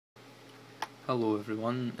Hello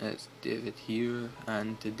everyone, it's David here,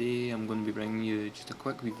 and today I'm going to be bringing you just a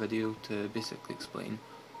quick wee video to basically explain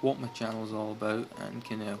what my channel is all about and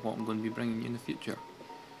kinda what I'm going to be bringing you in the future.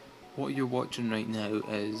 What you're watching right now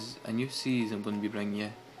is a new series I'm going to be bringing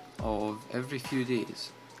you of every few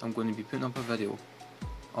days. I'm going to be putting up a video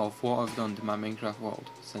of what I've done to my Minecraft world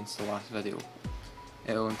since the last video.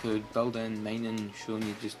 It'll include building, mining, showing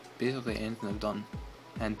you just basically anything I've done,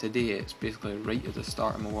 and today it's basically right at the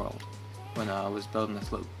start of my world, when I was building this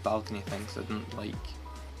little balcony thing, so I didn't like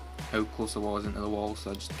how close I was into the wall,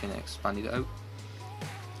 so I just kind of expanded it out.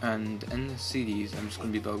 And in this series I'm just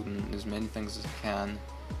going to be building as many things as I can,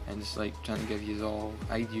 and just like trying to give you all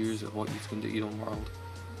ideas of what you can do in your own world,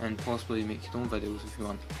 and possibly make your own videos if you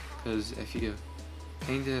want, because if you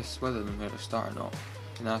kind of swither them where to start or not,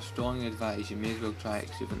 then I strongly advise you may as well try it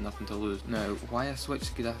because you've got nothing to lose. Now, why I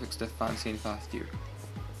switched the graphics to fancy and fast here?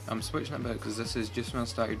 I'm switching it about because this is just when I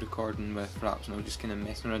started recording with Fraps, and I was just kind of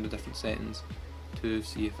messing around with different settings to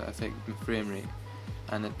see if it affected my frame rate,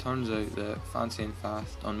 and it turns out that fancy and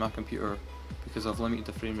fast on my computer, because I've limited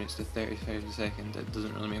the frame rates to 30 frames a second, it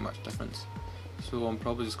doesn't really make much difference. So I'm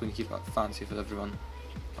probably just going to keep it fancy for everyone,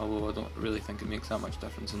 although I don't really think it makes that much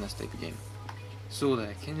difference in this type of game. So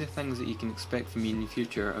the kind of things that you can expect from me in the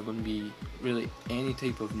future are going to be really any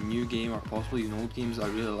type of new game or possibly even old games that I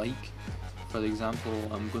really like. For example,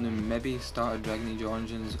 I'm going to maybe start a Dragon Age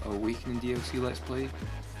Origins Awakening DLC Let's Play,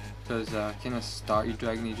 because I kind of started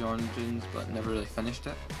Dragon Age Origins but never really finished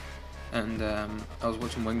it, and I was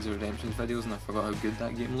watching Wings of Redemption's videos and I forgot how good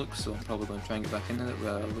that game looks, so I'm probably going to try and get back into it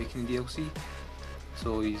with Awakening DLC,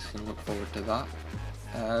 so you can look forward to that.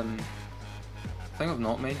 Thing I've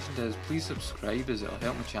not mentioned is please subscribe, as it'll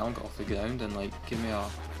help my channel get off the ground and like give me a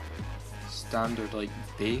standard like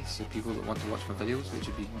base of people that want to watch my videos, which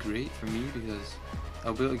would be great for me because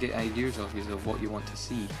I'll be able to get ideas of you of what you want to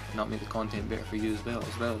see and not make the content better for you as well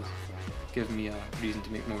as give me a reason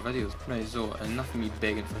to make more videos. Right, so enough of me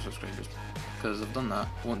begging for subscribers, because I've done that,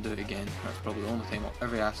 won't do it again. That's probably the only time I'll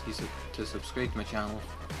ever ask you to subscribe to my channel,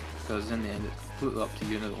 because in the end it's completely up to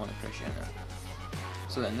you and I don't want to pressure you in it.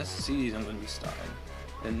 So then, this series I'm going to be starting,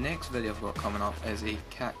 the next video I've got coming up is a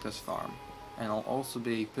cactus farm, and I'll also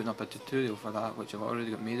be putting up a tutorial for that, which I've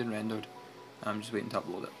already got made and rendered. I'm just waiting to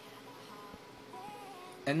upload it.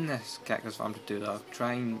 In this cactus farm tutorial I'll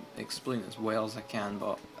try and explain it as well as I can,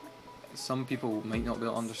 but some people might not be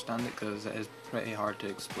able to understand it because it is pretty hard to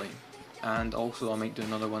explain. And also I might do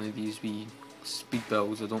another one of these wee speed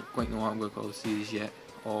builds, I don't quite know what I'm going to call the series yet,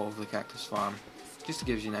 of the cactus farm, just to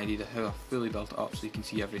give you an idea of how I fully built it up so you can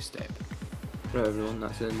see every step. Right everyone,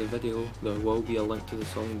 that's the end of the video. There will be a link to the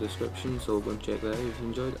song in the description, so go and check that out if you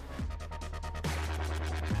enjoyed it.